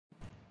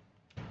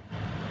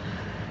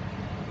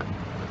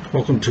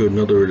Welcome to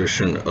another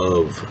edition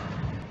of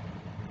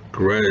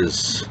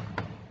GRESS,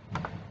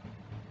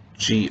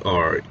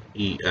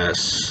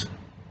 G-R-E-S,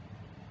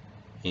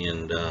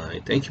 and I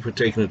thank you for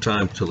taking the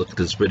time to look at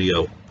this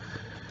video.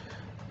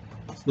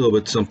 A little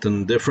bit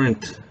something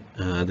different.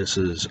 This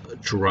is a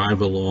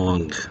drive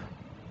along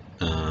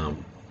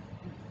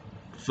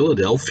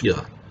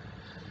Philadelphia.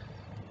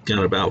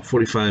 Got about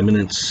 45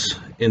 minutes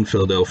in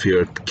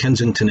Philadelphia,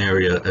 Kensington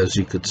area, as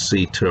you could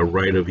see to the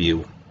right of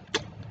you.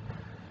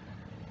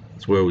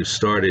 That's where we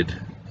started.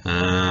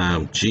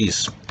 And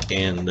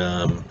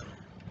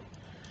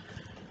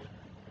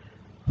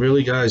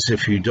really, guys,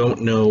 if you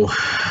don't know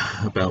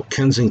about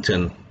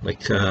Kensington,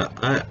 like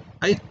I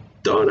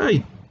thought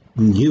I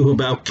knew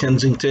about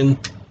Kensington,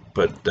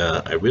 but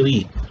I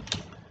really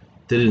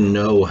didn't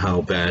know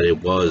how bad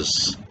it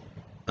was.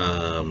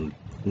 The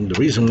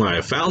reason why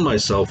I found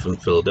myself in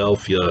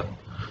Philadelphia,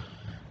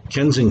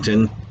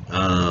 Kensington,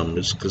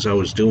 is because I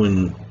was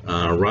doing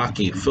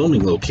Rocky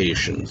filming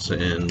locations,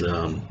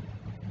 and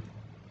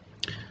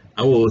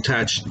I will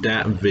attach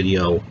that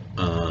video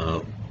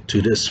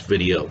to this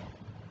video.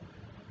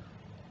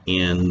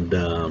 And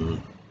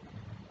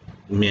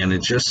man,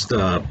 it's just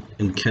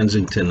in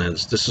Kensington,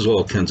 as this is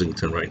all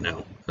Kensington right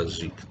now,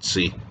 as you can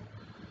see.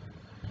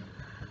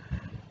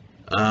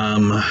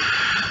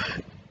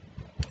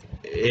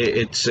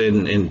 It's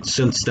and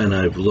since then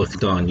I've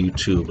looked on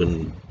YouTube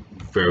and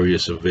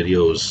various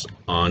videos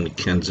on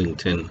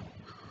Kensington.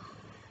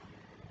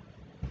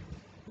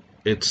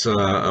 It's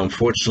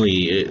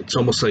unfortunately, it's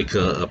almost like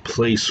a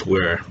place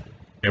where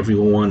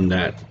everyone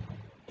that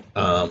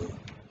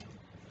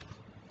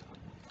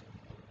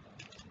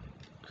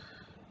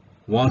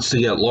wants to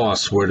get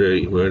lost, where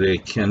they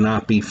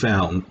cannot be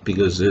found,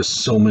 because there's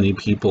so many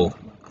people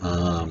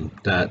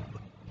that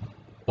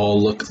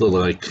all look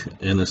alike,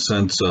 in a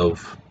sense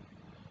of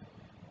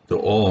they're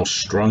all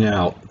strung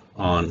out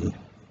on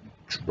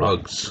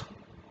drugs.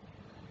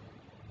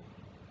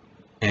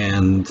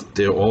 And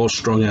they're all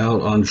strung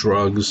out on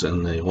drugs,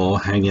 and they all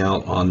hang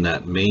out on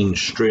that main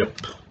strip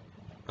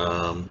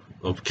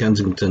of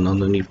Kensington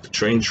underneath the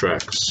train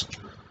tracks.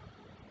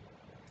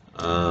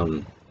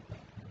 And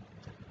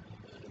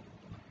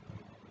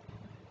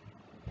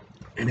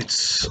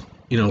it's,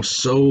 you know,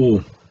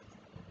 so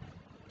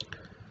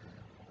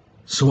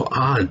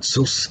odd,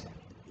 so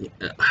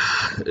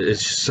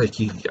it's just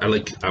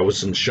like I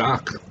was in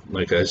shock.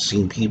 Like, I've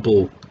seen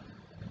people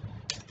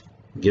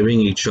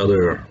giving each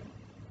other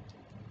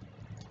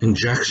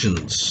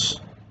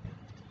injections,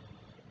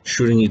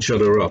 shooting each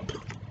other up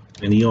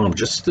in the arm,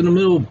 just in the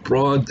middle of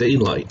broad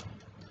daylight,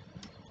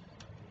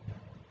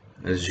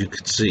 as you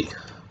could see,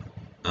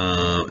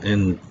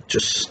 and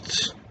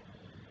just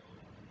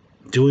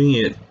doing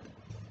it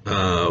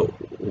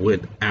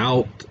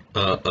without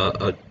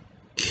a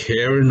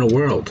care in the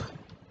world.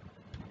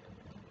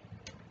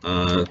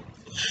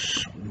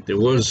 There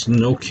was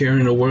no care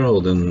in the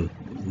world, and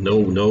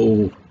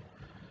no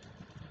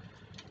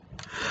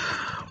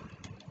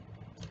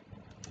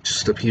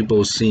the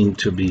people seem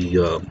to be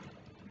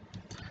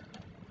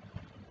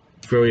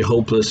very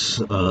hopeless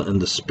and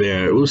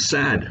despair. It was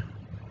sad.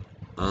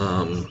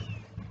 You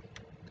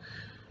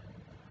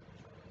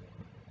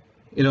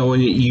know,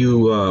 when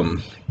you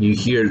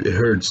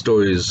heard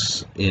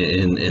stories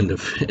in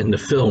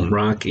the film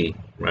Rocky,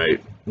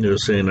 right? They were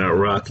saying that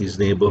Rocky's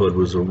neighborhood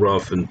was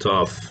rough and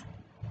tough,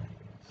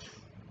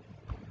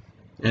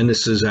 and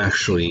this is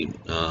actually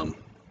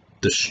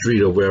the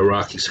street of where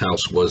Rocky's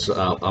house was.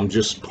 I'm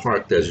just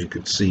parked, as you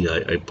could see.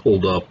 I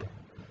pulled up.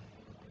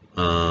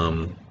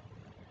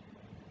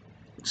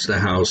 It's the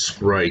house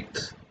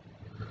right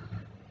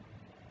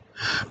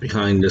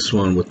behind this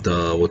one with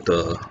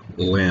the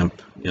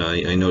lamp. Yeah,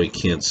 I know you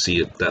can't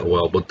see it that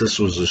well, but this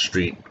was the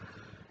street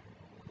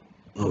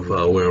of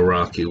where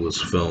Rocky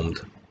was filmed.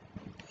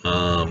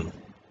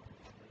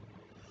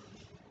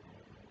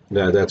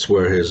 That's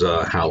where his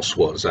house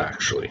was,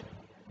 actually,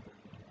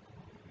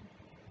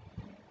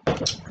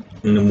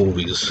 in the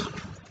movies.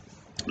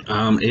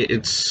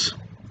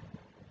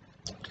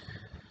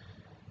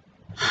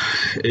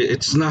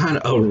 It's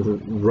not a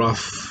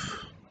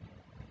rough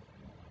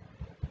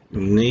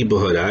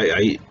neighborhood.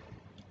 I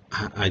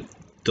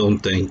don't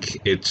think.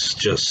 It's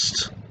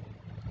just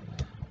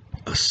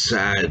a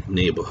sad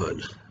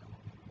neighborhood,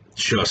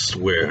 just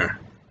where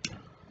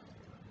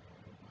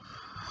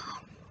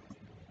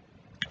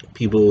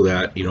people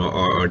that, you know,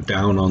 are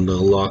down on the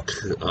luck,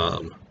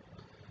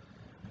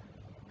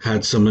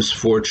 had some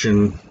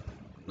misfortune,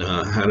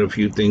 had a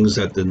few things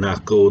that did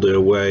not go their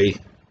way,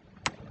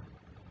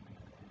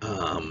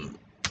 and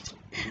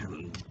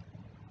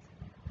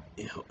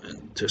you know,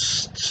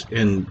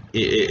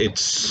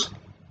 it's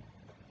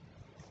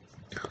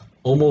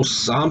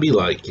almost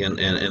zombie-like, and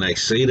I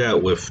say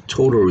that with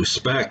total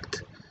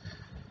respect.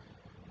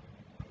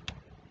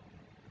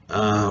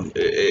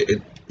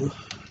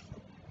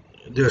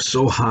 They're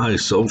so high,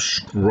 so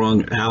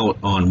strung out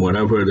on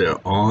whatever they're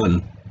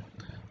on,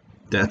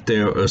 that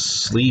they're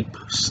asleep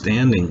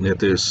standing, that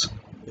they're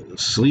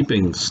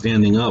sleeping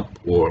standing up,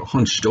 or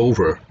hunched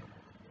over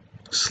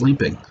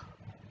sleeping.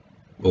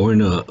 or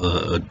in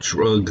a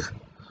drug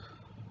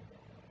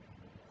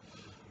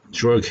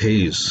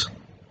haze.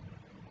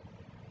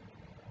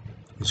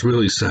 It's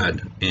really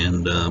sad.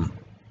 And I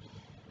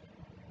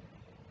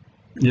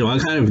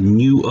kind of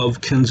knew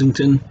of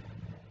Kensington,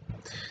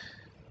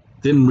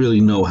 didn't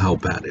really know how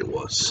bad it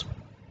was,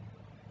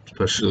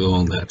 especially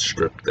along that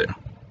strip there.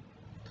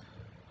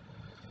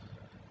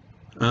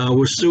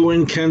 We're still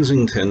in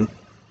Kensington.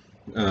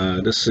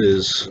 This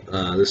is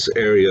this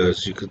area,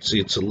 as you can see,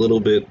 it's a little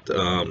bit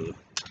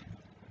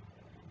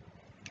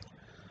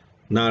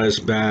not as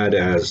bad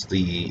as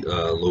the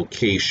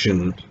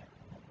location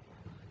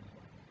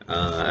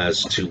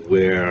as to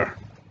where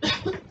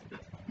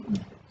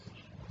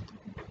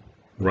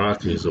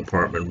Rocky's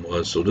apartment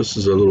was. So this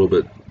is a little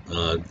bit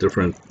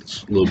different.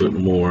 It's a little bit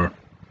more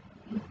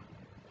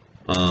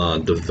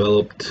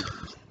developed.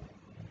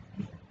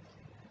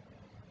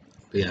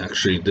 They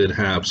actually did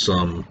have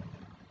some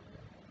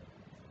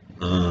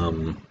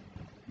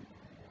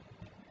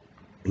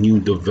new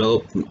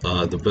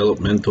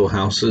developmental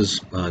houses,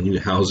 new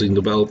housing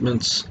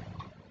developments,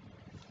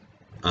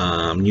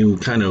 new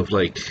kind of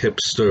like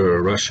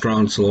hipster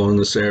restaurants along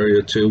this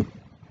area too,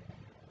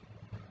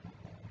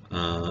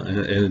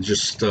 and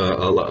just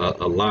a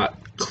lot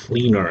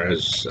cleaner,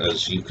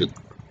 as you could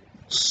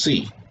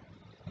see.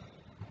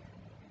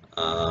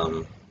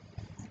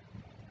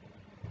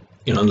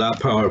 That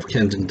part of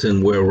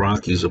Kensington where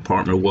Rocky's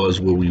apartment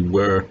was, where we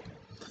were,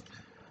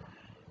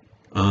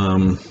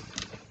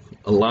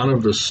 a lot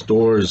of the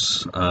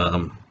stores,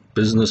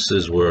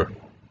 businesses were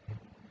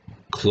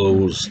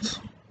closed,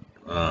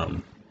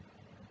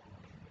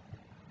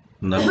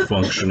 not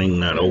functioning,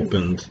 not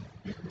opened.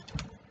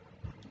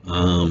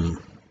 A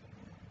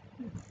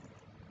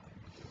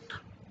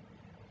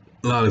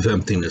lot of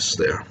emptiness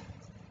there.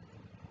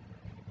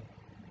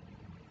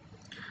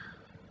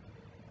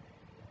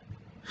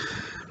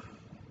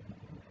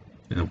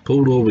 And I'm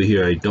pulled over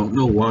here. I don't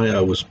know why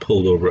I was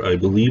pulled over. I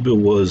believe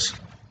this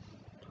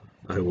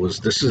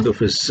is the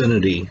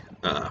vicinity,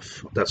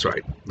 that's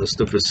right, this is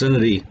the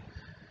vicinity,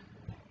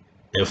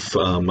 if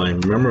my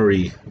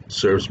memory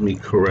serves me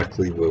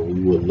correctly, where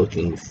we were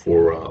looking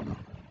for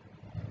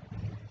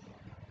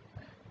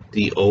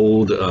the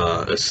old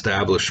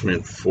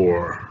establishment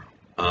for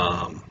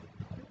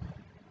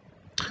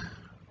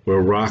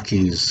where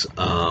Rocky's,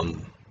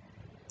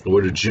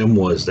 where the gym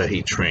was that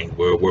he trained,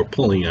 where we're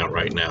pulling out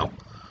right now.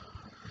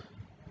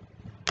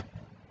 I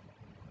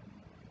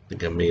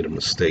think I made a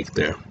mistake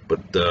there,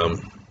 but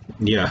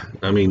yeah,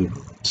 I mean,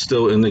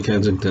 still in the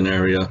Kensington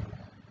area.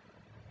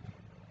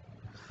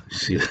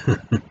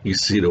 You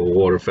see the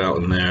water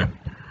fountain there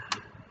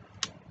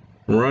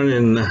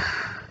running.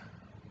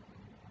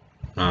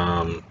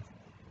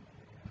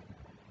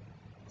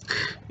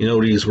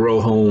 These row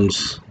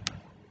homes,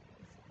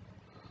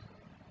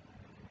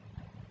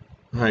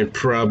 I'd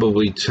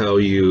probably tell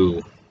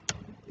you,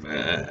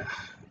 yeah,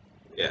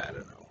 I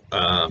don't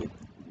know,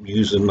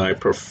 using my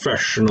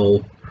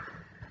professional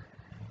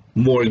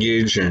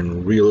mortgage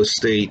and real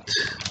estate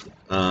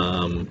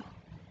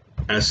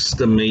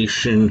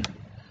estimation,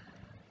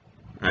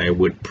 I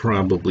would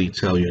probably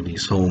tell you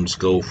these homes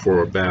go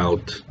for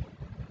about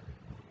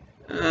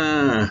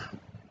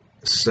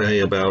say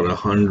about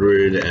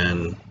 100,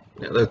 and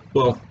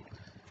well,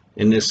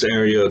 in this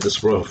area,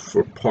 this rough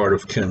part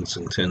of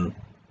Kensington,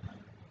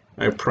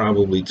 I'd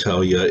probably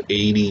tell you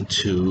 80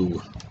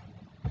 to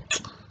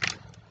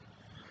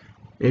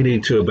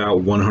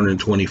about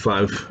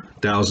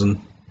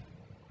 125,000.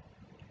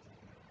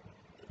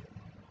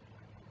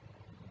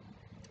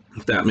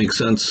 If that makes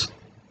sense.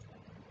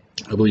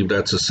 I believe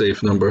that's a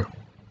safe number.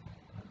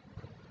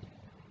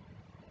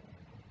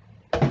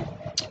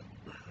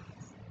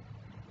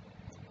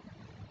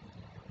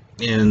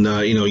 And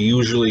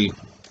usually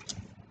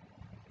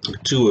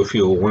too, if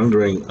you're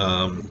wondering,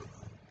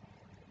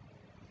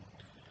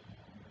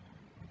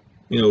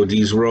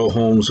 these row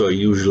homes are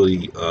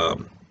usually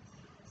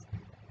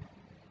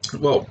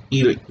well,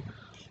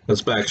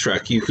 let's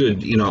backtrack. You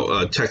could,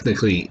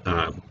 technically,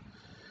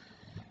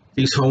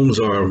 these homes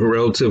are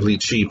relatively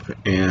cheap,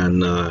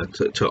 and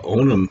to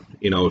own them,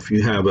 if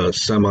you have a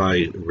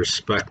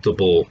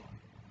semi-respectable,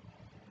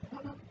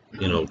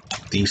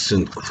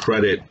 decent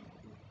credit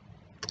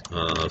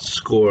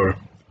score,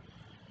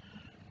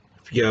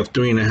 if you have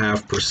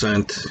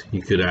 3.5%,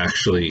 you could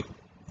actually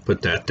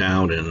put that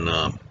down in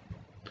on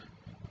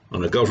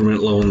a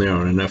government loan there,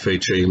 on an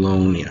FHA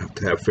loan. You have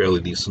to have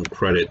fairly decent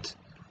credit.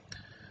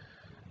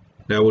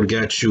 That would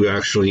get you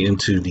actually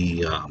into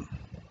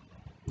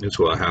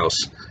a house.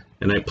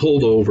 And I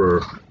pulled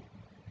over,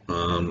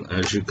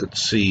 as you could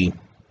see,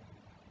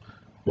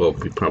 well,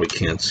 you probably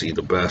can't see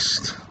the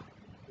best,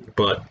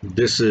 but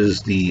this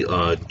is the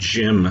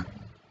gym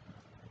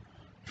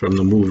from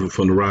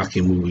the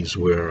Rocky movies,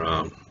 where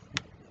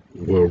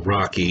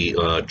Rocky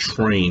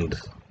trained.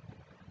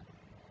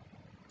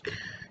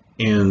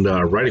 And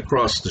right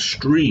across the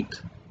street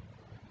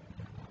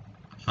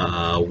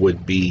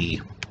would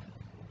be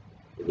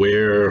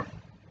where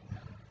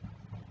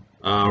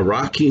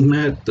Rocky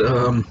met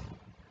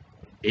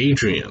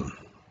Adrian.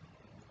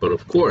 but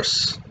of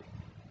course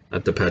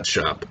at the pet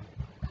shop.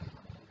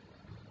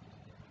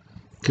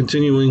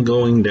 Continuing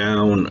going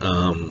down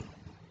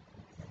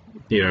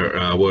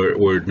here,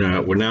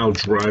 we're now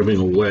driving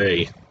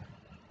away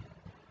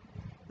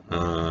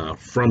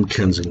from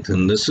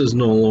Kensington. This is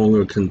no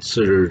longer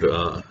considered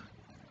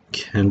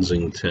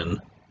Kensington.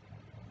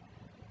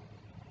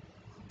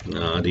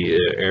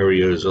 The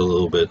area is a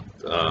little bit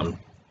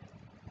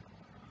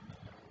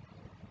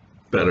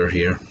better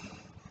here.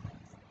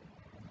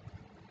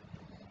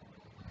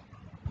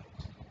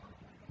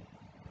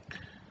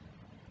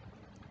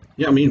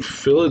 Yeah, I mean,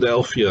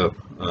 Philadelphia,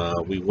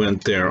 we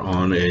went there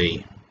on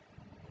a,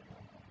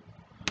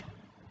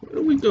 where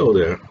did we go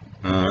there?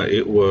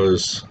 It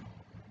was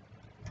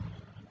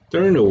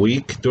during the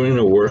week, during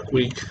the work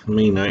week. I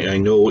mean, I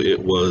know it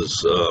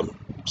was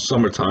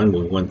summertime.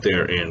 We went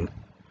there in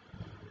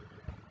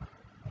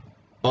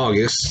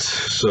August,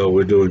 so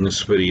we're doing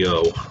this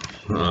video.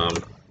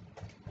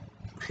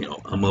 You know,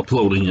 I'm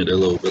uploading it a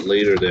little bit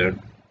later there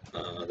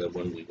than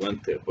when we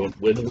went there. But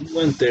when we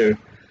went there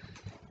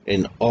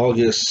in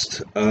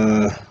August,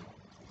 the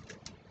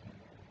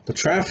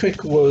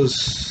traffic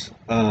was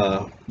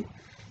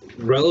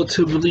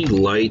relatively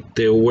light.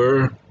 There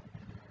were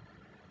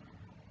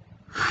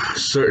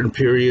certain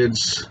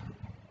periods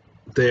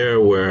there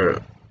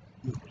where,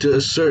 to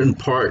a certain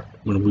part,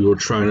 when we were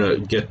trying to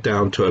get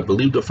down to, I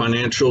believe, the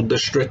financial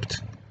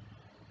district,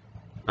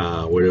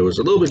 where there was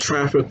a little bit of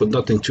traffic, but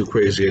nothing too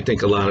crazy. I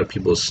think a lot of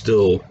people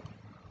still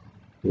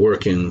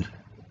working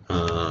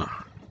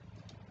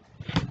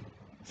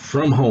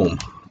from home,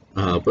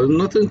 but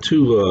nothing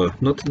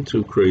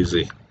too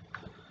crazy.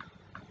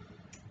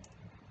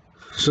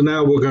 So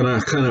now we're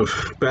gonna kind of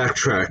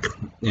backtrack,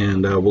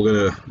 and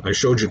I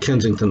showed you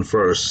Kensington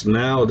first.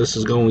 Now this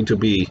is going to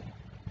be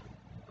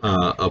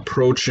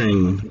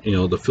approaching, you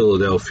know, the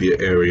Philadelphia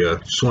area.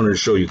 Just wanted to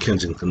show you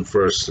Kensington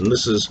first, and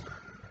it's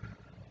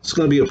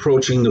going to be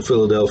approaching the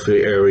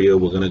Philadelphia area.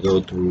 We're going to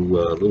go through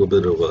a little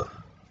bit of a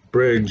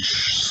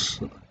bridges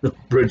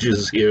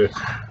here,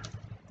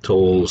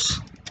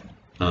 tolls.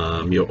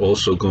 You're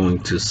also going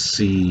to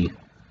see,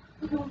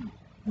 I don't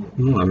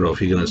know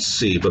if you're going to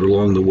see, but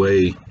along the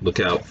way, look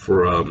out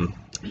for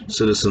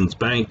Citizens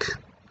Bank,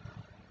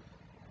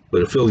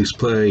 where the Phillies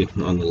play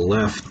on the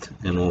left,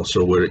 and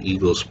also where the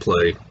Eagles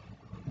play.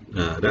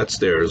 That's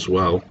there as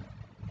well,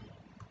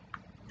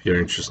 if you're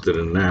interested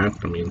in that.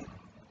 I mean,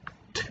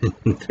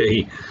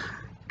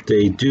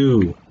 they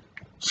do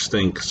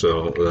stink,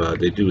 so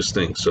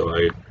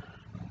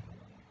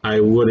I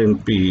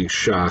wouldn't be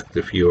shocked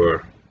if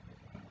you're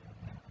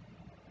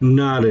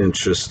not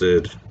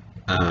interested.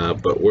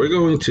 But we're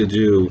going to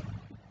do,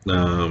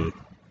 gonna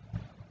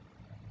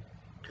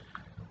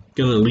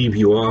leave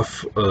you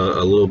off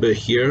a little bit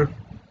here,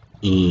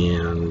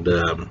 and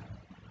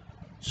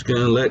just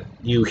gonna let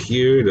you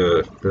hear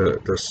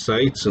the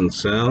sights and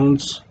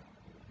sounds.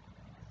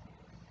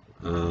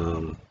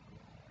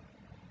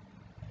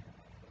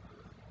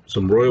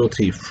 Some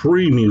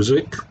royalty-free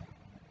music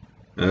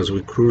as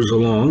we cruise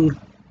along,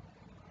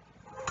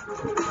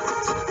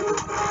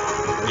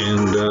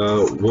 and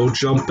we'll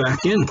jump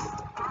back in.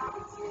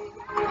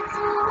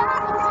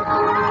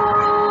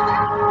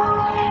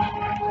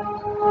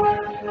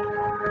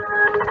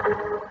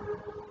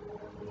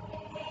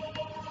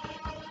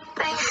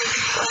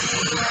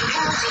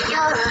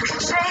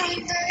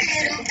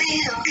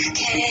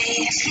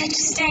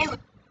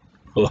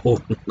 Oh,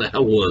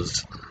 that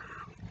was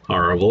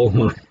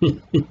horrible.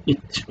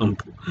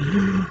 Jump.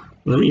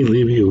 Let me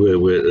leave you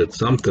with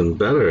something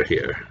better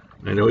here.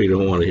 I know you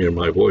don't want to hear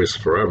my voice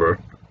forever.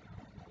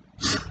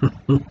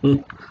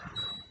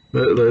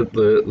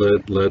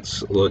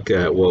 Let's look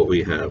at what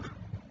we have.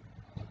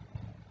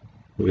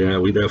 Yeah,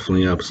 we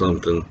definitely have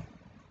something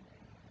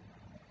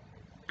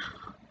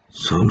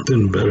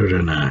better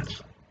than that.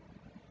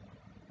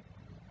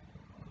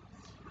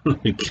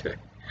 Okay,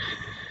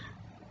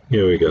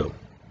 here we go.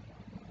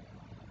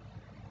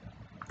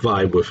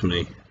 Vibe with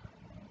me.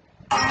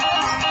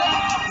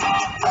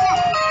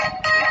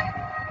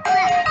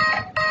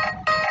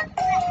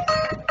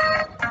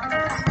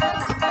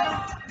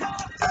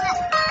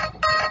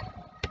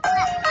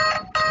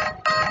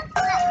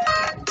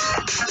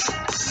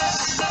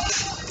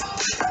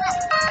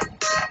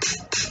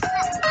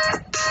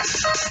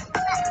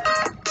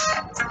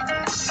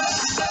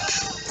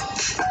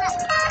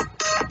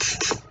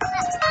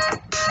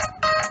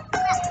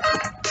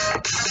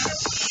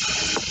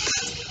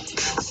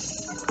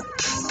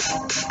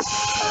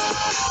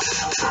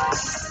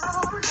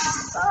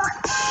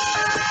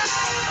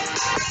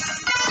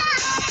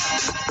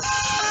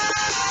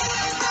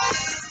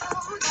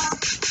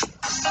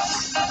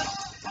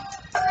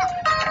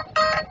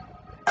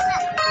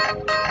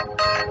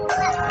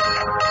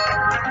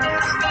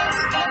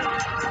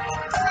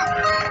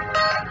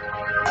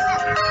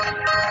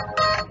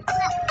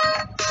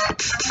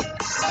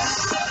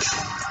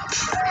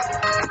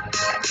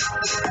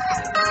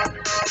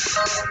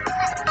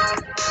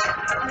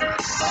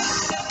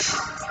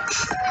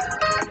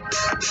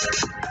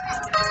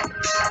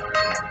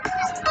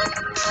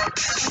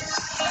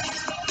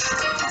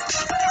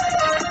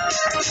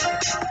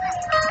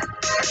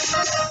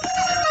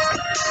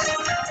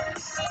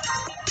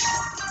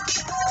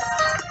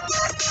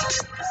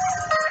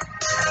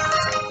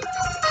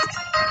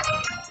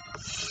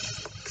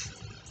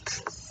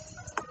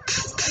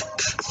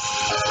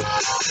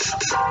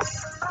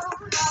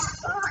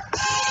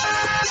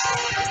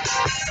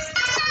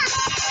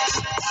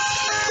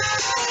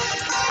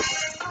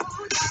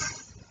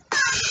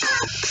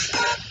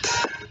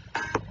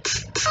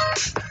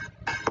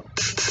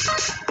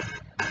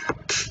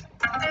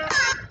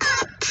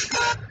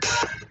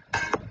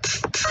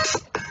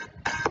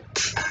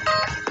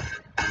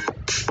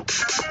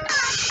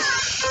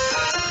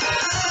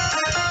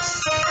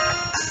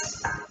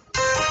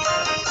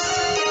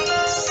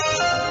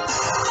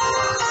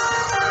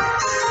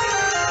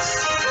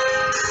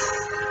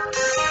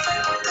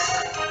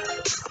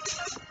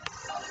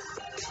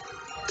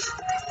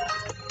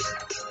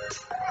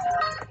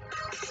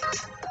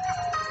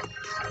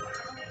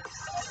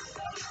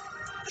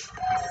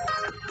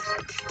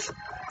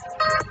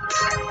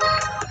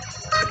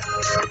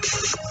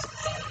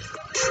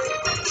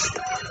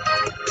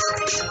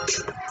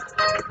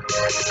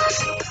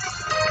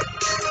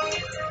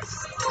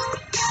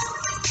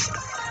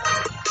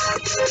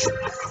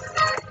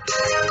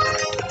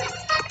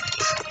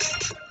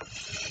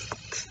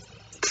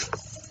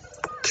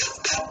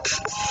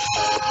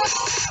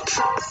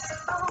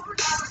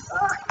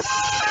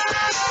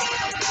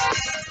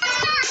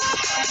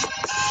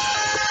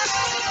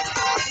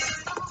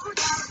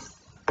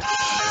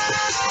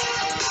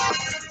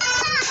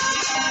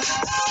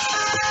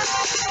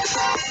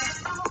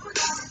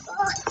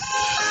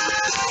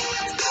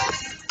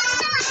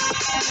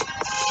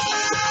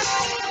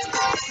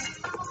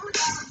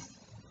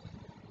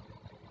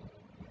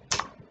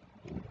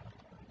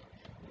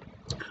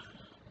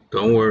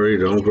 Don't worry,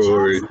 don't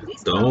worry,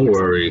 don't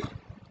worry.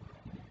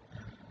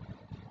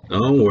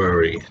 Don't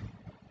worry.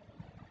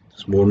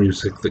 There's more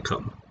music to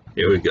come.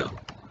 Here we go.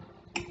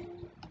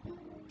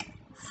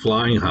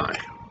 Flying High.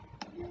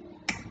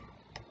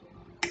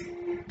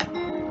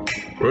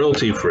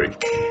 Royalty free.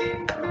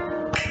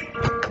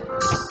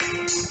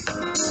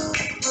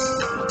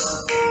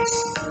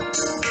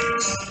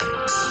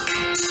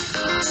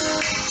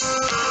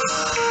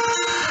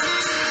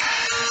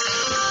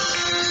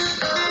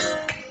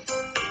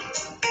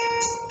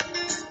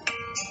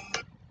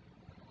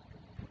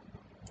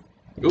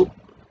 Oop.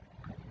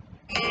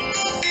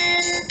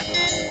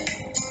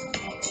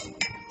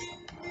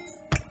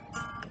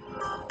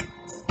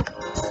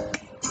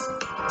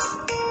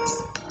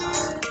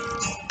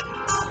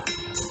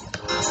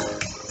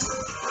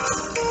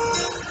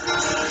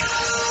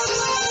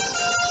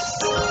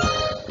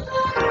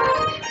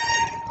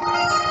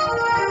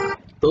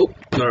 Oh,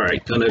 all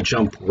right, gonna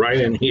jump right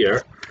in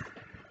here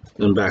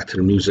and back to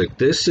the music.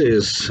 This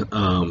is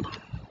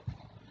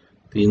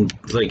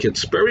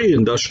it's very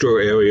industrial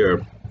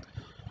area.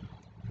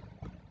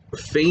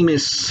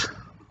 Famous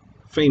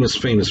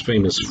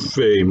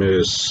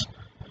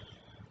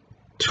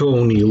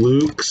Tony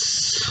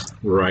Luke's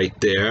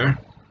right there.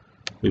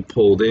 We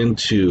pulled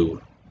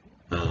into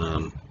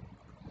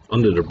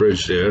under the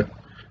bridge there.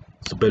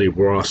 It's the Betty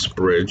Ross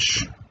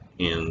Bridge,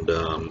 and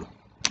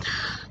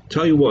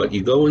tell you what,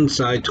 you go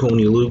inside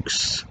Tony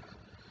Luke's.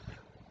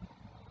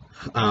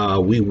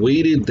 We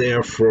waited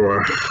there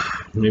for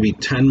maybe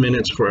 10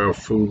 minutes for our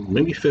food,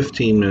 maybe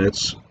 15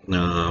 minutes.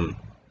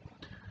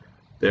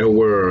 There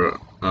were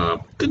a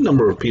good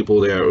number of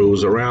people there. It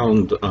was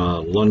around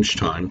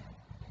lunchtime.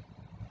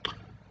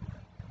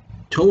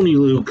 Tony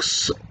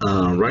Luke's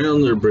right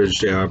under the bridge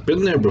there. I've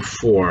been there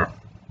before,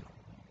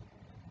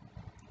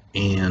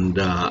 and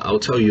I'll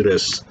tell you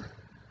this.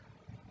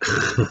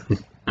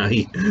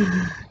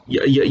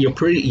 You're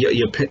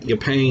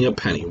paying a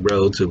penny,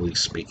 relatively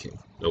speaking.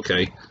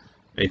 Okay,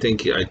 I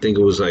think it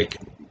was like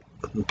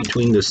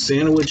between the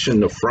sandwich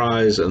and the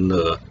fries and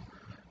the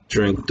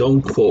drink.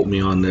 Don't quote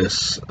me on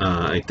this.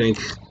 I think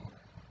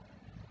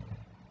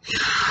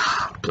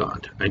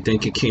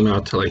it came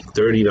out to like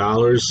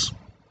 $30,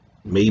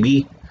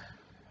 maybe.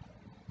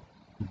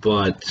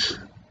 But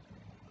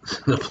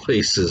the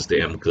place is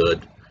damn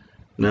good.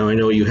 Now I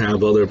know you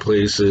have other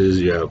places.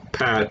 You have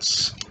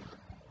Pat's,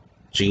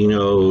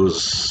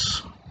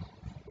 Geno's,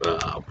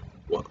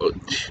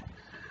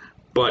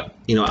 but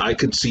you know, I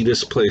could see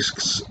this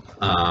place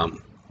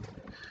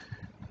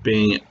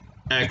being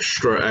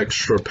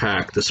extra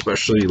packed,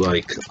 especially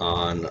like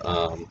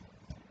on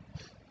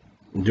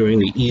during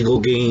the Eagle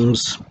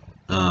games,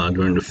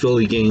 during the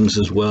Philly games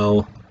as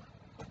well,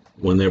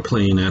 when they're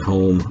playing at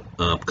home,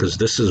 because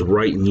this is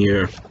right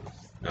near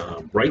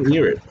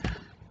it.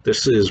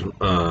 This is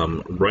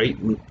right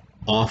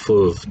off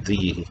of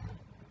the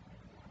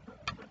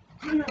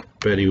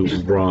Betty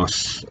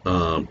Ross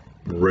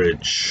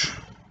Bridge.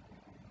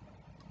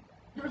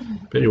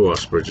 Betty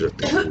Ross Bridge, I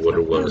think is what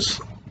it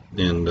was.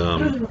 And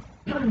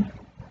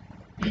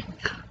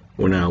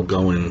we're now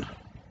going,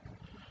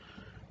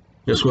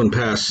 just went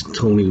past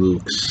Tony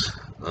Luke's,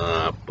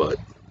 but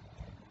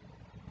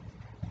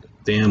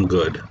damn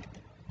good.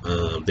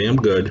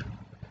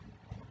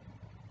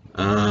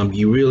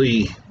 You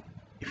really,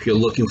 if you're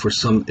looking for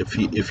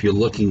if you're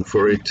looking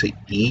for it to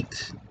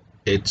eat,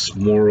 it's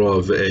more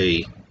of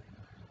a,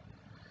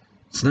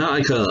 it's not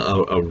like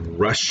a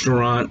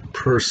restaurant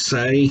per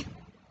se.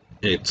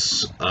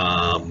 It's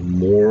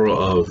more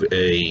of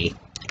a,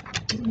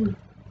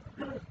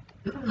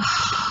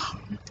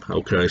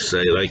 how can I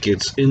say, like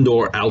it's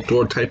indoor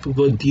outdoor type of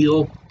a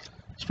deal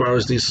as far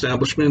as the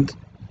establishment.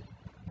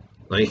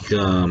 Like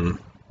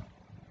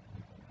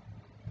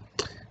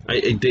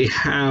they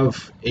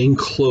have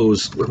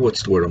enclosed,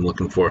 what's the word I'm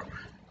looking for?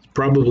 It's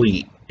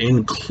probably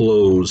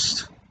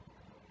enclosed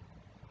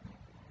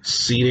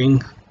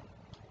seating,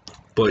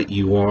 but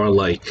you are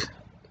like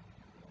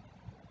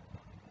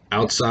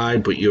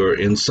outside, but you're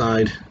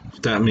inside,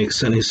 if that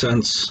makes any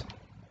sense.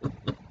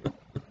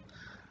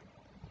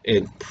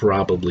 It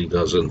probably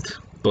doesn't,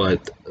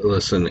 but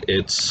listen,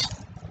 it's,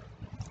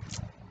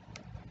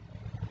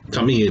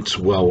 to me, it's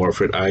well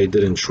worth it. I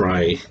didn't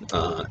try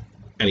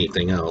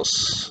anything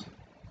else.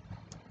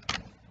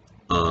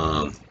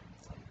 And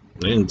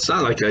it's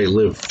not like I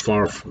live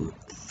far from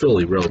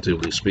Philly,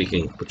 relatively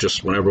speaking, but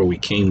just whenever we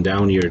came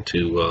down here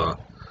to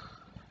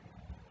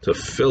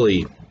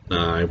Philly,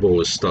 I've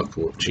always stuck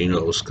with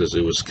Geno's because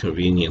it was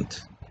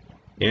convenient.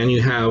 and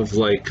you have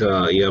like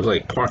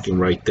parking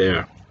right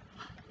there.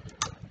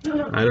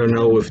 I don't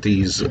know if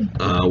these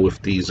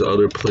with these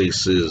other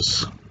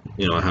places,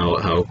 you know,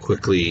 how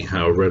quickly,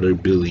 how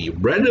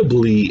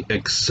readily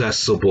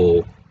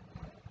accessible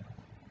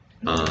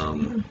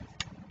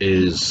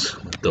is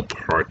the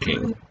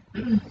parking,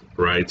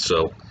 right?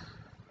 So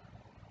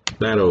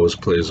that always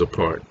plays a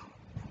part.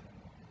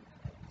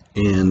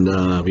 And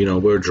you know,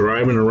 we're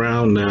driving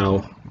around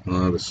now.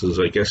 This is,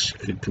 I guess you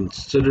could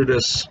consider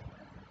this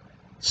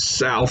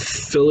South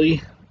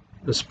Philly,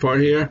 this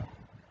part here.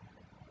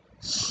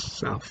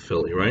 South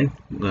Philly, right?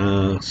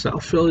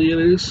 South Philly it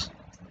is.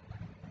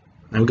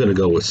 I'm gonna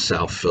go with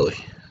South Philly.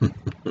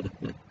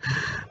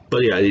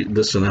 But yeah,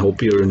 listen, I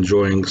hope you're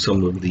enjoying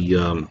some of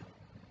the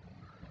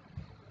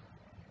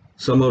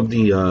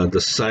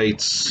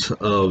sights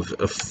of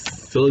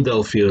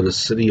Philadelphia, the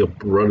city of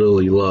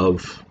brotherly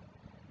love.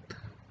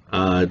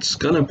 It's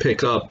gonna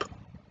pick up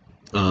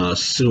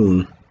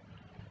soon,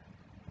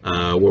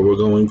 where we're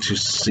going to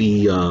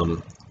see,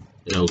 you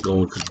know,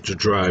 going to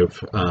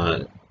drive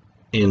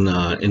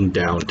in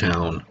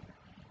downtown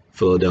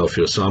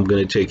Philadelphia. So I'm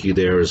going to take you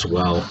there as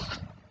well.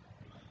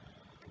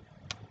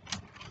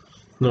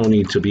 No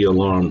need to be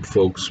alarmed,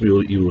 folks.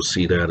 You will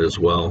see that as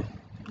well,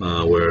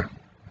 where,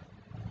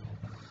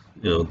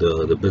 you know,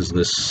 the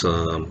business,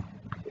 all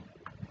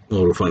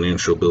the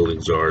financial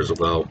buildings are as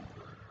well.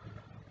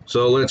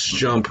 So let's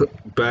jump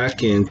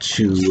back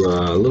into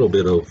a little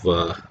bit of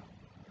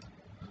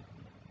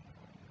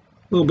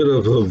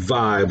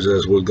vibes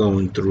as we're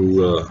going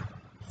through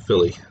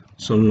Philly.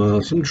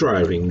 Some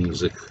driving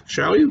music,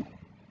 shall you?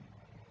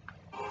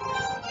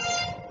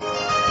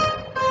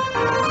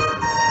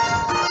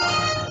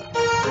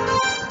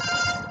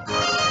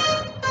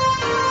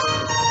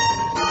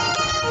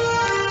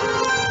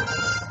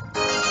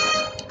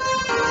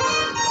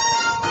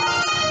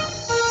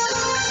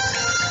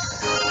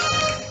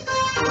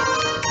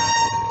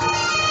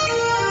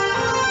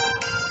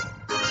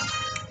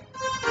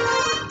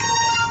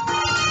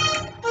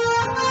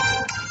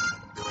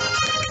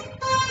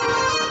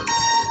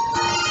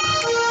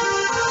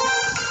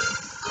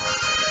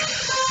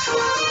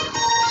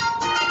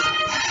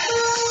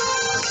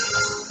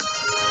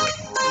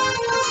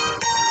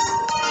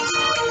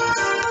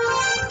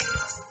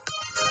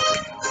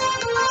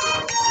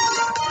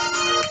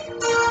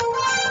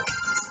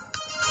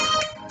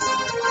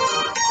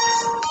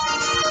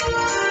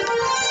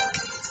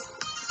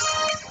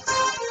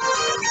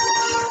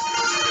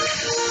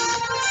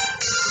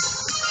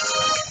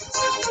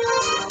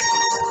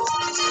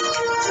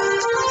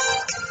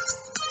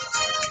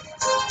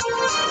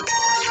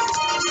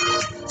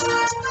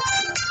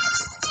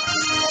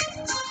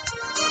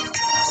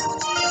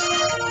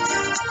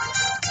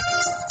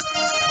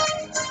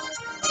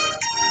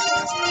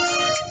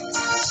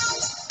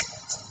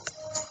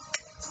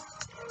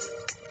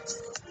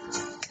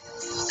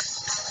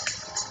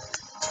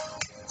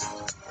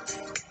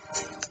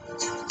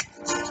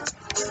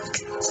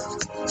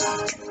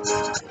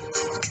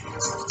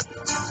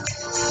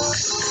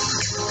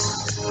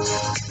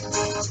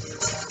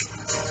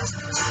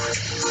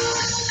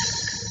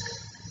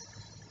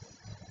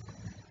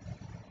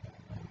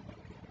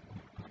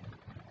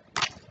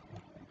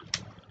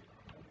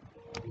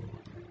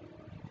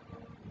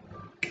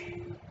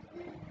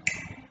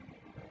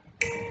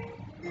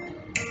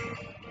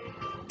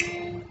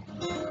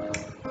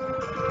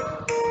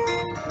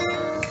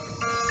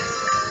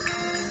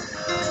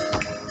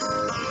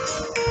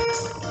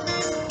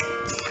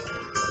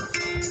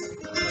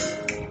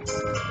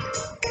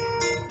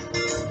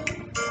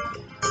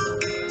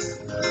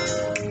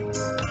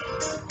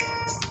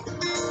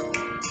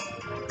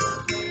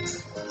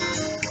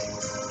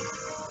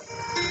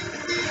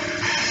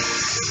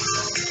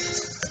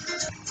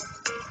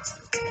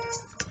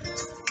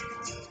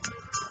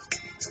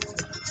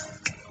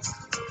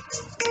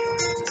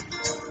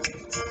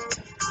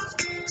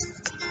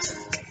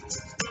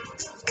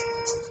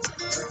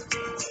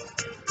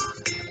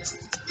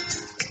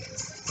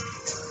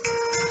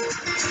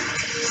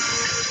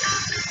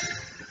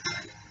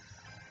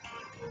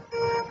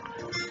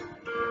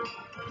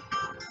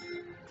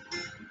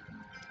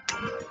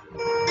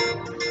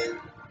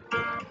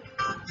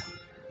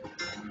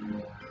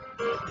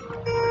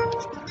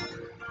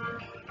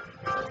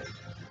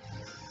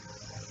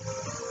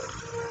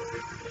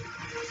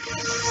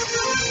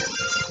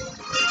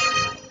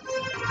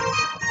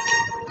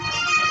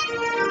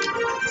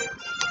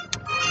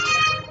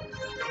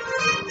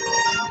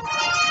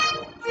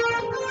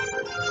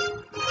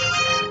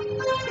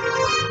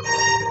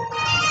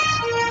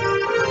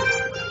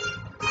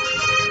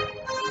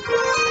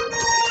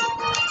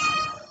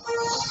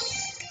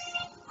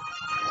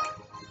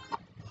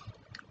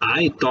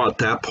 I thought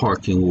that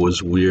parking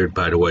was weird,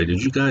 by the way.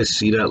 Did you guys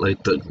see that?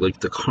 Like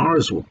the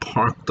cars were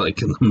parked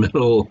like in the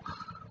middle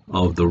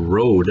of the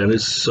road. That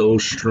is so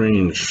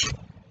strange.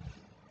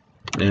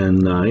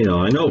 And you know,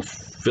 I know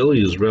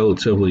Philly is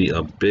relatively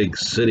a big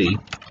city,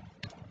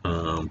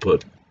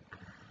 but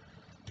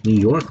New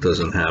York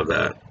doesn't have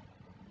that.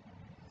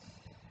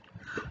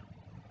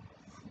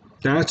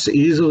 That's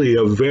easily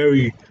a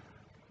very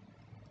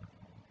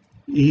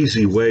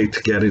easy way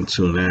to get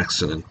into an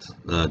accident.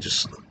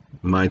 Just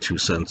my 2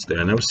 cents there.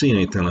 I never seen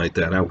anything like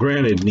that. Now,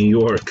 granted, New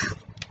York,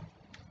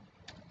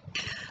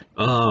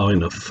 oh,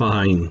 and the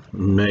fine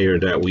mayor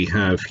that we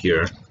have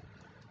here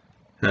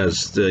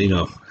has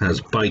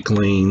has bike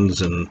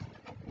lanes and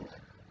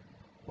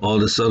all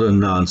this other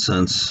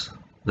nonsense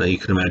that you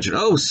can imagine.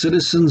 Oh,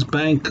 Citizens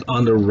Bank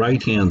on the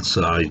right-hand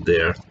side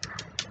there.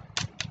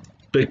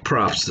 Big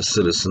props to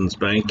Citizens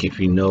Bank. If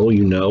you know,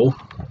 you know.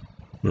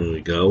 There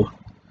we go.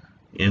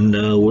 And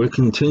we're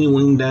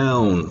continuing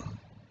down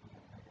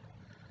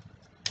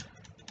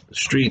the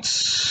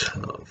streets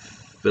of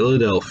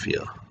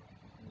Philadelphia.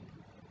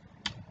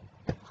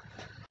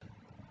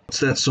 What's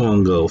that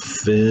song go?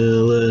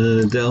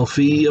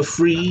 Philadelphia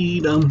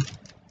freedom.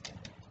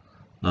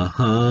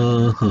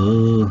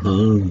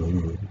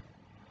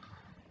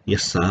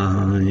 Yes,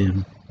 I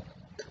am.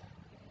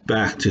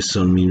 Back to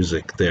some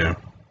music there.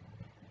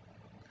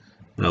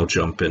 I'll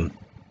jump in.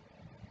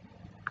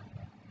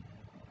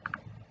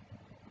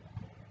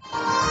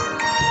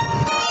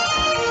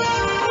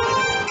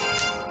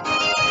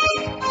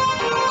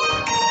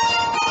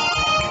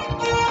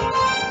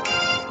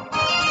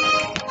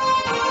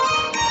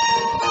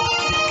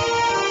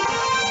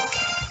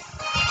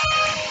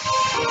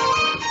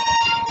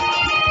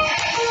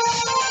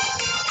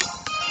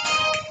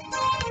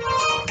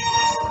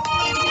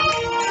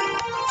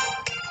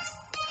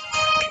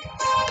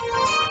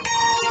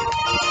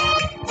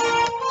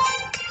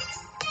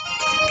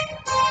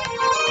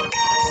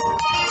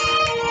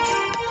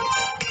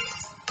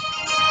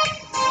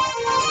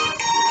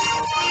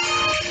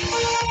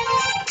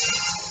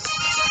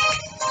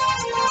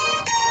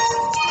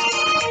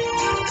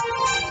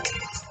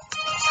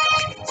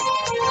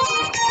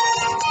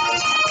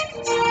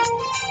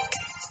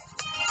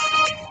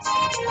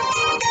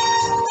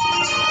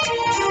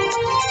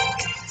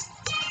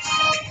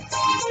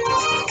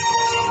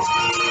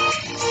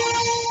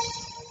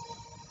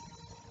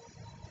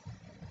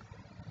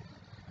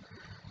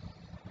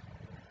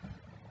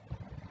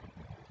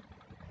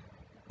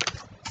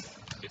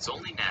 It's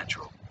only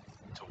natural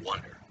to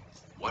wonder,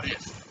 what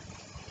if?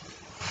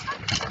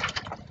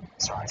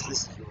 Sorry,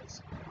 this is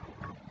yours.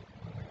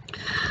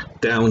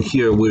 Down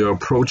here, we are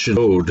approaching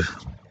the road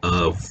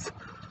of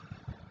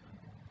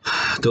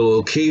the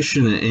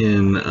location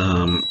in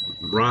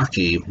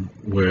Rocky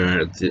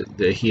where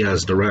he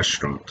has the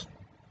restaurant.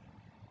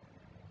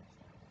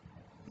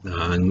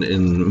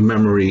 In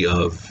memory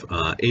of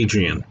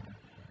Adrian.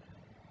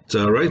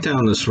 So right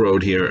down this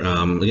road here,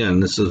 again,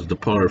 this is the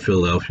part of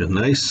Philadelphia.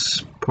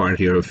 Nice part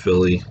here of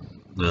Philly.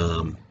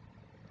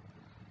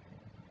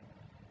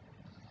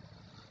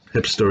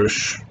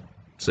 Hipsterish, to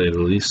say the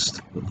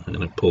least.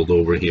 And I pulled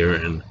over here,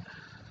 and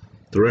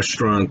the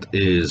restaurant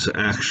is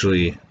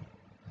actually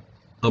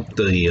up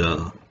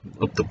the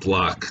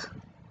block,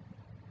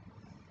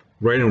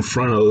 right in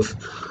front of.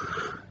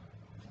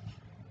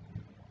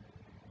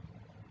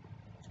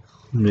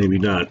 Maybe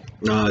not.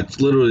 It's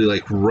literally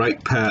like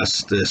right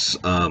past this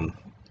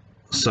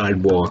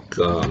sidewalk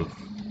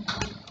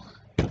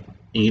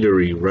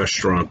eatery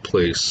restaurant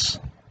place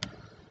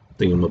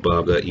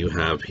thingamabob that you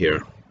have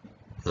here.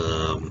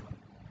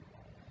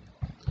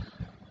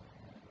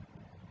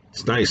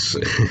 It's nice.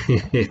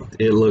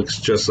 It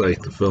looks just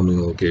like the filming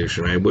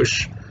location. I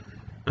wish.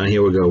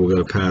 Here we go. We're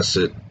gonna pass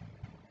it.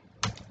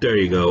 There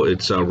you go.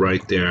 It's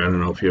right there. I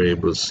don't know if you're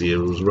able to see it.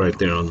 It was right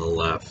there on the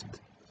left.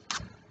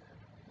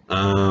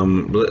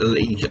 On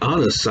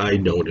a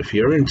side note, if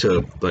you're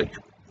into like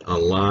a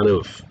lot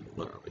of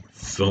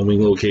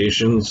filming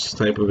locations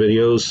type of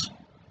videos,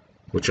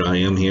 which I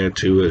am here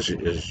too, as you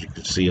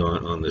can see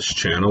on this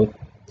channel,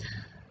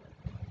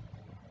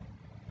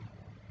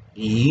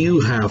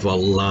 you have a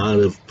lot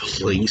of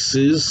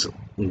places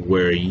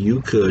where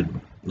you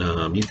could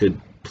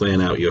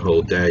plan out your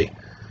whole day.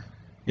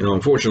 You know,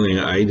 unfortunately,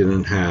 I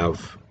didn't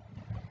have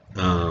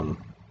the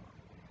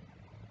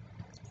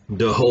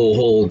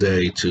whole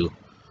day to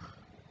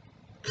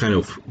kind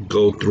of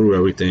go through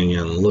everything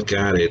and look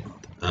at it,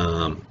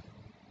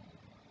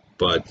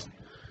 but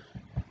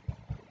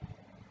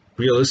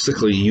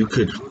realistically, you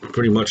could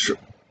pretty much.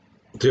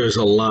 There's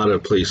a lot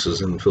of places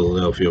in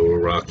Philadelphia where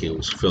Rocky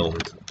was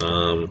filmed,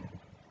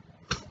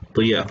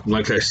 but yeah,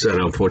 like I said,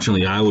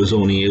 unfortunately, I was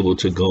only able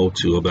to go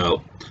to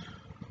about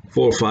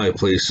 4 or 5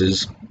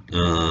 places.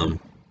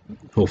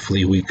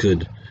 Hopefully, we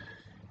could,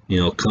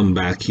 come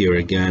back here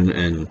again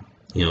and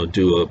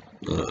do a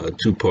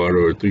 2-part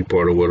or a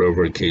 3-part or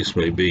whatever the case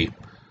may be.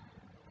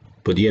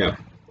 But yeah,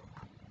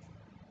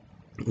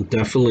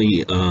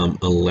 definitely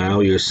allow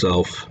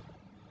yourself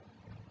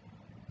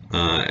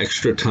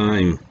extra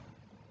time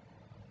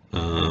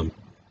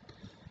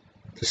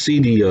to see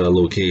the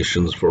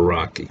locations for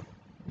Rocky.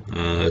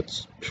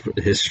 It's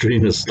history,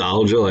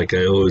 nostalgia, like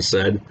I always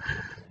said.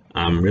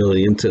 I'm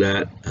really into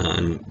that,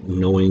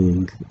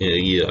 knowing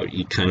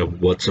you kind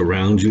of what's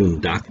around you,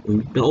 and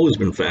I've always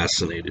been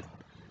fascinated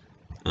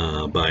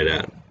by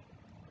that.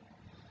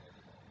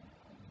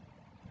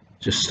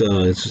 Just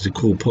it's just a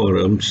cool part.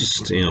 I'm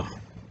just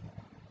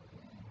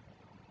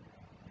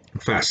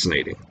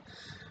fascinating.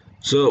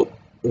 So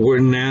we're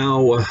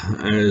now,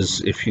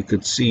 as if you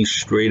could see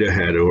straight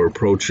ahead or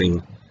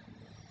approaching,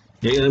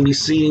 you're going to be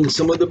seeing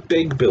some of the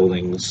big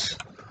buildings.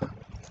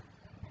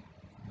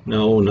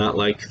 No, not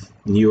like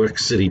New York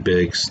City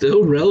big,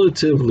 still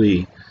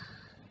relatively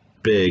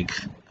big.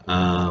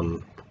 We're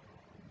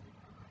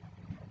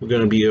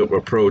going to be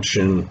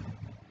approaching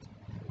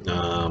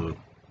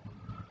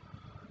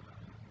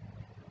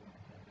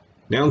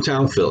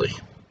downtown Philly,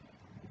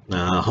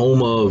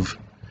 home of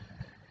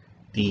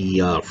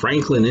the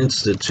Franklin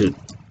Institute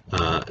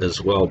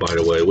as well, by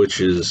the way, which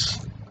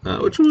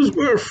was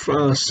worth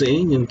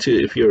seeing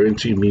if you're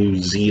into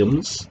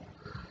museums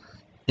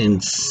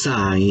and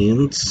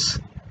science.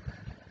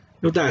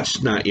 If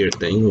that's not your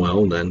thing,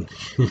 well then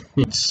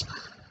it's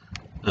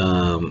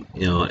you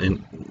know, a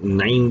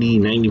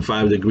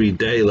 95 degree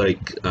day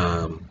like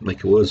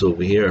it was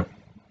over here.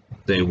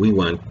 Day we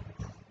went,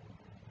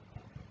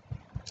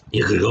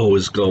 you could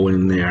always go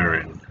in there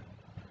and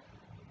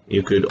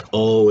you could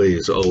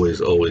always you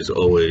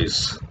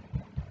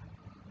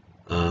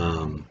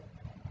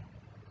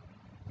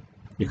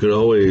could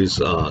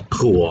always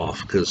cool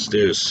off, because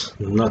there's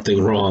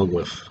nothing wrong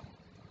with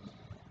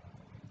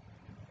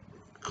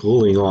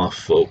cooling off,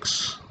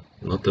 folks.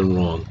 Nothing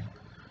wrong.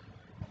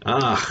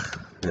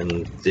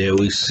 And there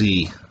we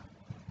see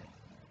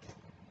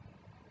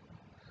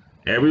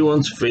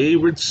everyone's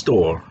favorite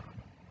store,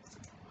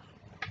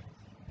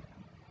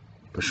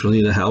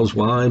 especially the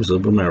Housewives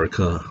of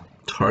America,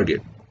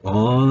 Target,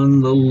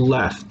 on the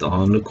left,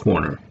 on the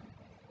corner.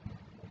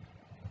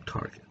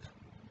 Target.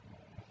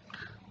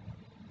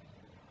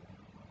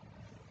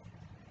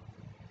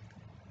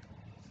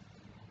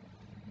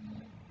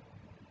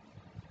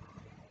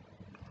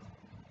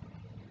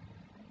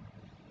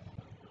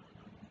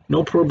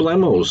 No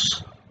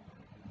problemos.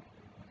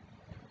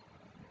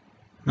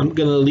 I'm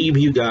gonna leave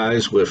you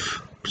guys with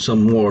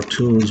some more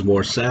tunes,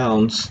 more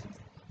sounds,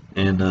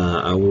 and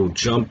I will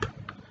jump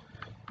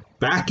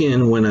back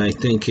in when I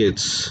think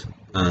it's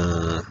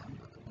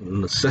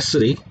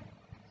necessity,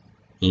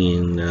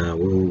 and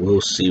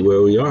we'll see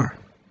where we are.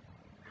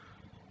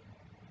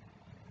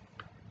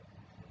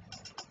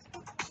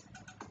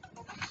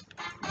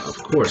 Of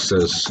course,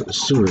 as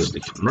soon as the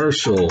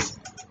commercial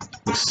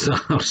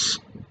stops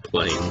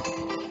playing.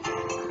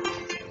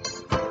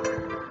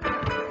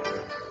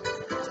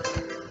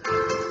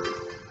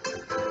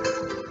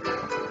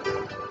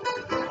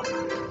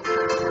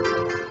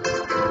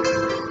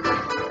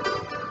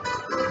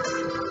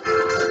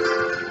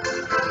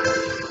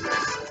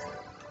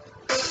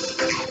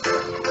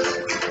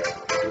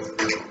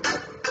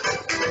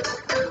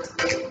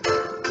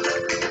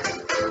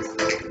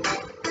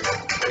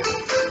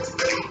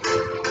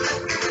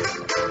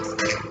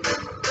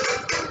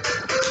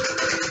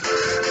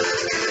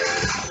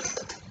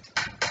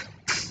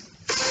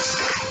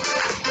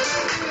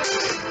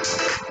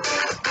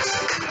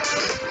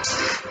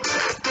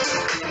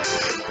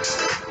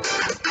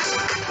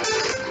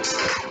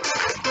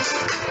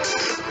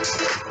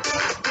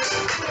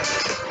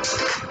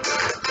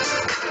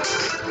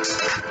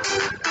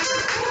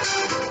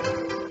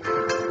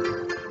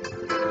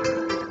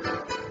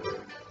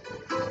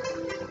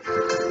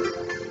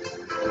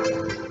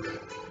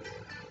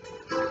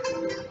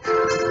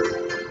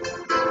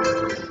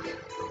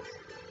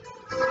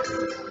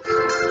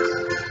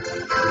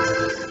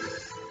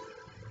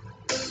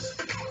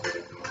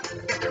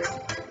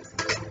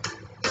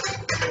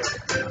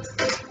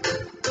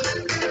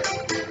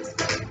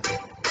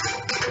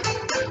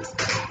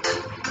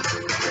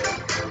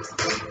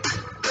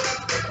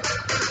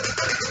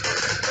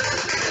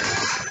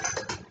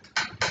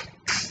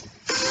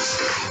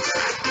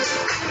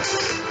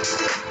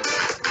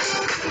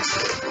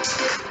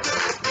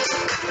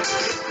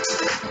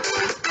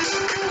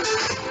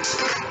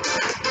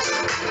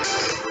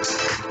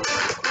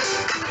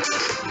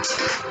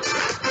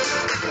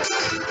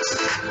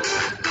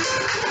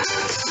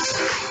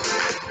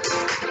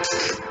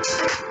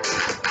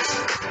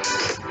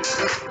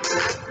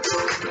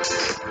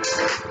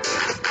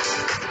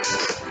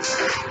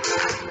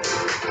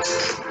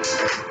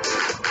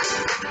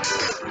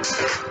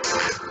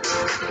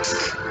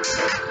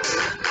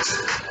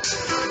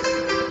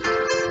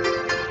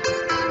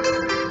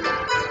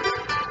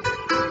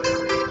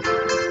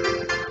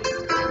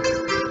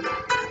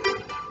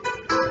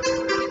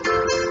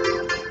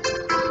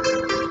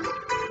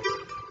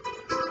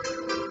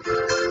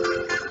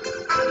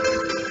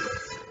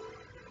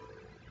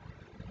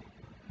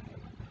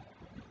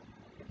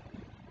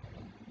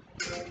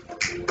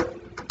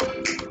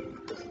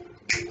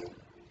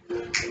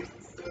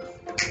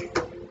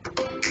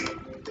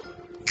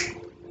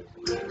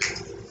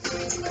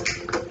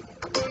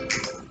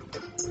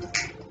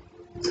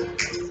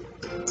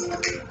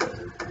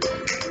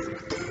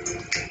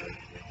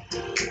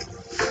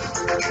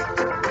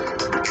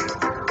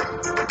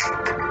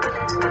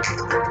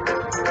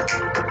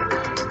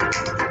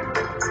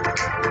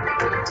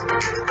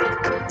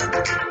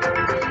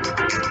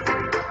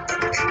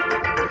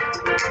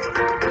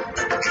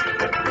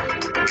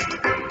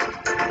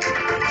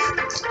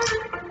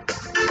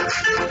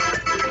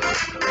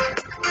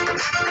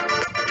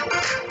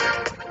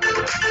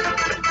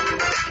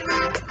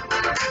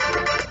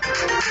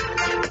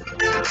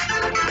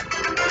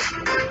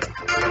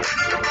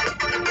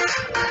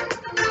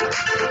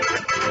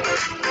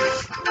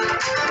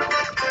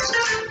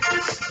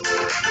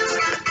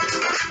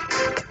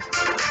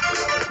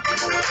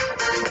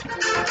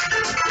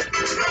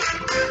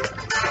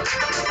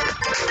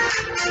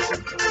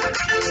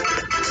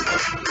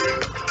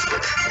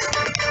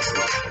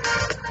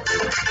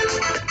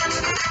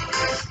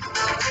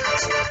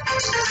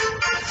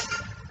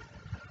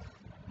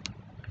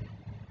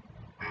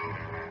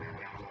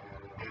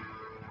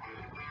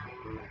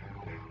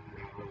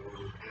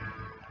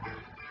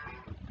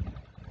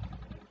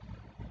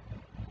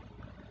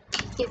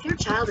 If your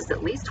child is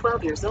at least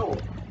 12 years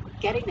old,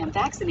 getting them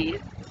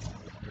vaccinated.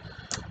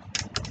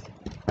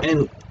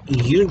 And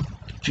do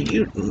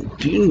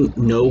you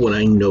know what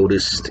I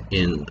noticed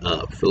in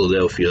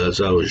Philadelphia as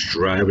I was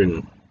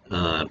driving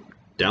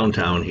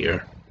downtown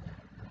here?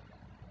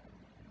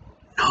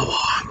 No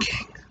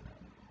honking.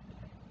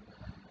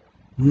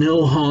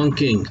 No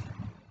honking.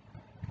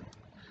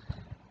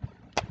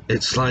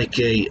 It's like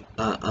a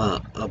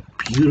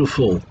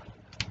beautiful,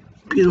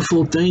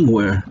 beautiful thing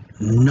where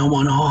no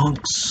one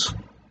honks.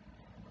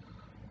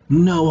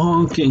 No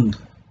honking.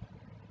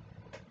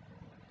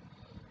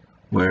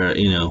 Where,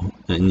 you know,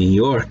 in New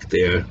York,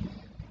 they're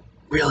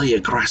really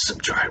aggressive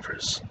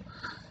drivers.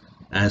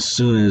 As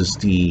soon as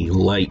the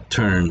light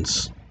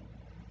turns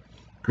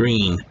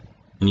green,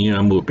 and you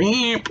know, move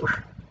beep,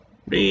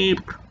 beep.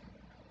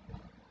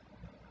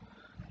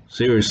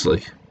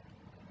 Seriously.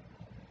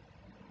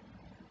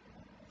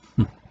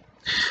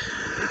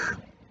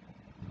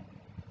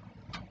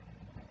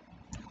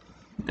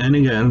 And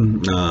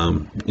again,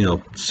 you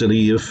know,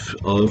 city of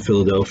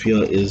Philadelphia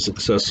is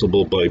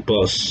accessible by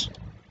bus.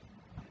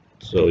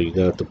 So you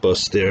got the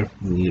bus there,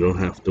 and you don't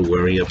have to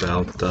worry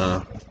about,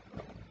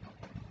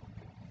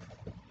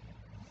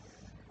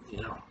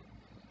 you know,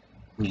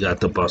 you got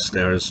the bus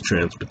there as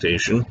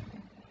transportation.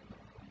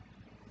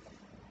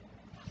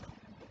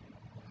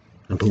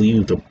 I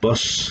believe the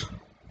bus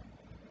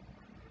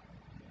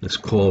is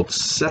called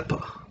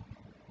SEPA,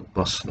 the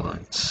bus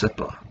line,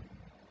 SEPA,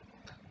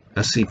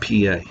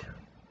 SEPA.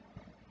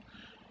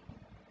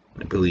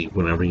 I believe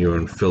whenever you're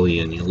in Philly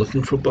and you're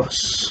looking for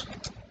bus,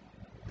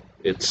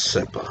 it's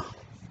SEPA.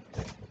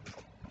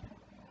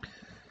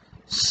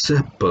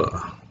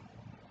 SEPA.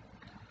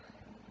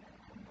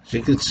 As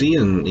you can see,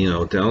 in, you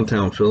know,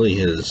 downtown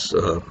Philly is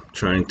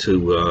trying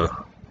to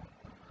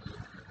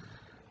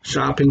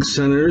shopping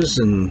centers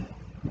and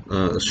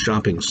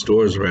shopping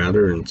stores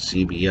rather, and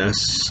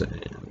CVS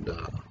and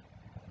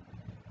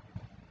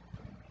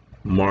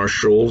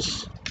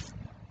Marshalls.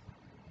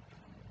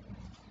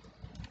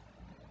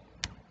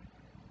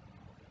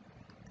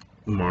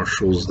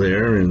 Marshalls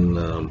there, and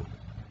I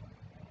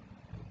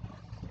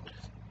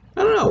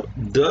don't know.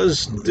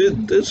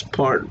 Did this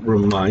part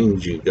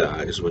remind you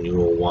guys when you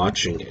were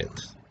watching it?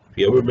 Have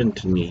you ever been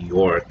to New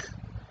York?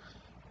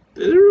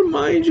 Did it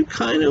remind you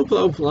kind of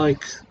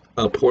like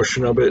a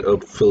portion of it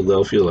of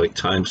Philadelphia, like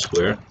Times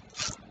Square?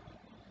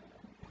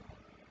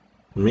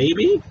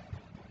 Maybe,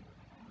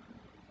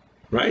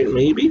 right?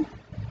 Maybe.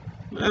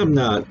 I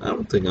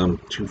don't think I'm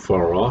too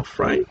far off,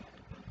 right?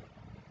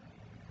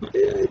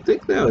 I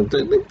think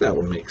that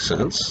would make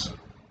sense.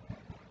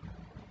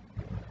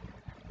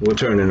 We're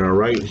turning our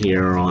right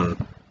here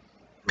on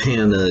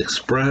Panda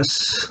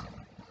Express.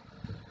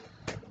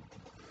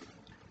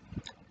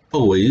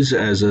 Always,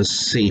 as a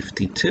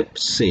safety tip,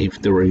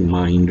 safety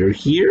reminder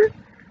here,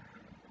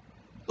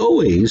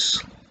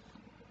 always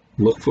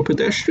look for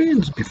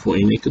pedestrians before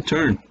you make a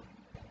turn.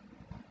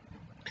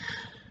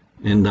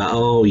 And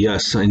oh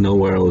yes, I know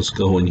where I was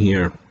going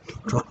here.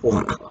 Oh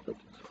my God.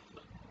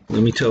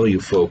 Let me tell you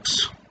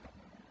folks,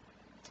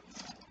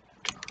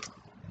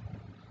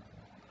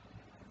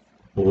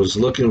 I was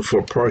looking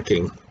for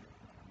parking,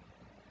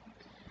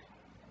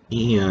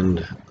 and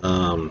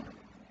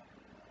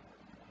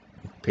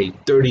paid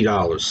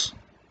 $30,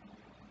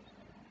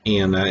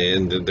 and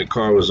the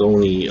car was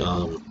only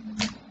in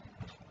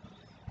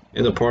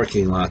the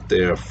parking lot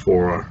there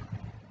for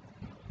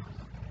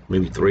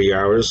maybe 3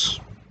 hours.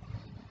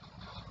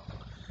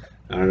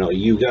 I don't know.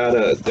 You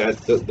gotta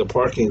the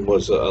parking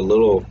was a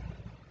little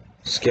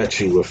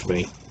sketchy with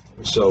me,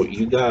 so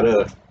you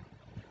gotta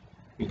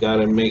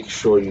make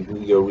sure you do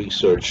your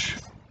research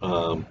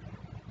in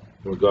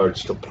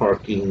regards to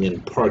parking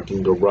and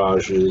parking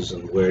garages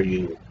and where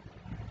you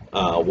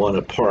want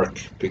to park,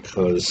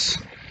 because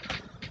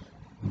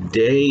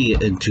they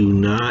do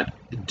not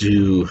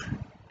do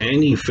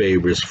any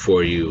favors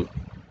for you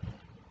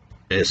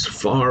as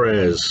far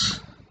as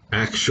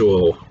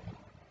actual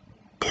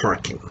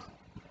parking.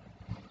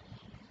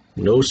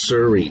 No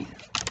siree.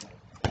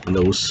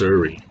 No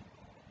siree.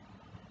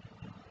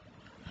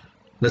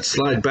 Let's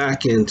slide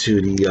back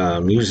into the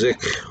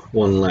music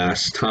one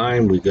last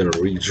time. We're going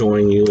to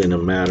rejoin you in a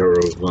matter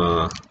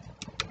of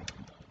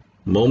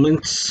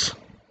moments.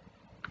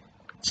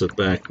 Sit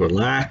back,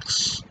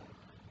 relax,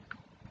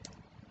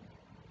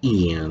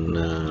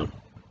 and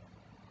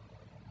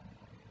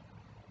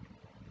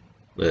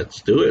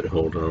let's do it.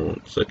 Hold on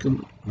 1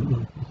 second.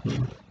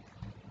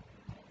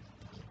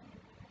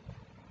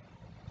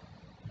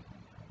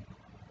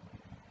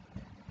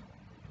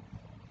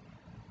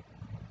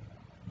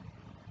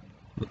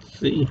 Let's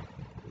see.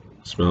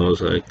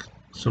 Smells like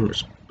summer.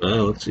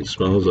 Let's see.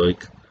 Smells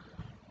like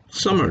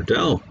summer,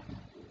 Dell.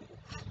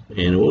 And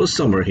it was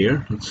summer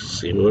here. Let's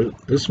see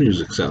what this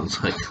music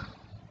sounds like.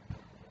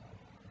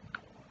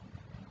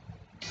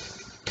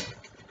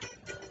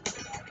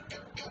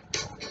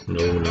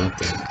 No, not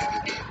that.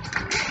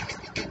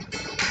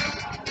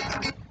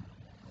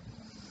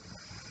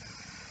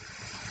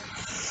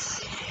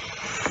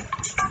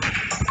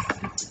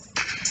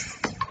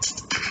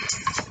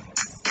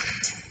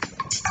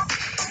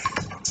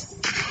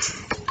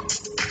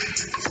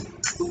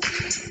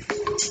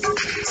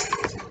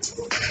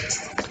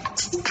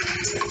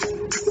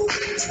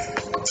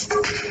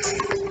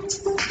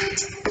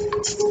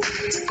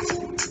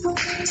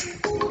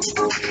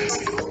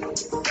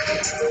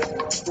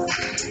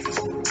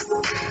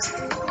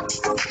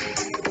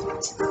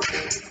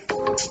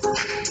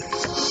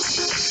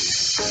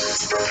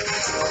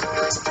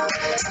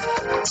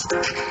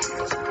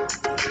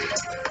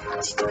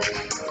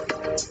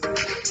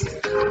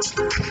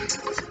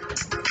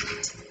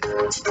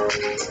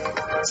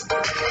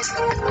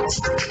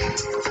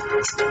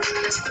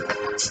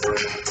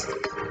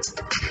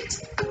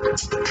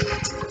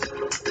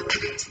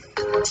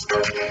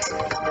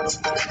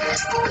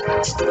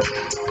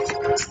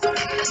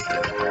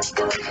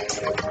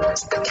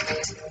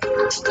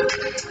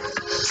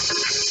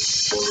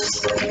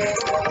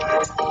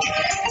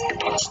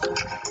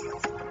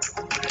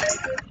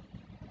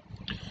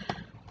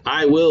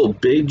 I will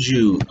bid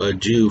you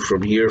adieu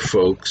from here,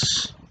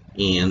 folks,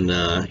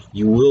 and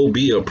you will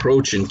be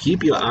approaching.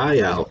 Keep your eye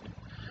out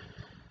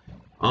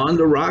on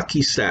the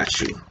Rocky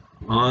statue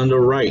on the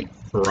right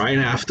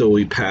after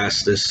we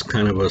pass this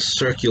kind of a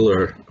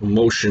circular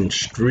motion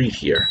street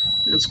here.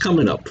 It's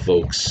coming up,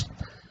 folks.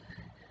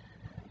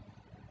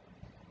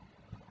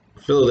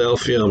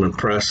 Philadelphia, I'm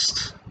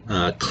impressed.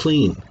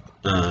 Clean.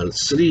 The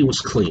city was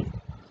clean.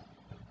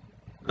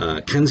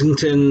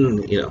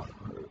 Kensington, you know,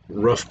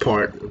 rough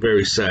part,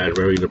 very sad,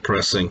 very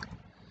depressing.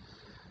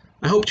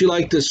 I hope you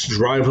like this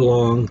drive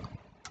along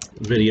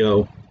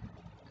video,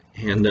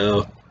 and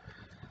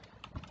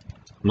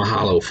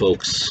mahalo,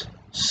 folks.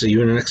 See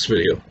you in the next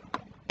video.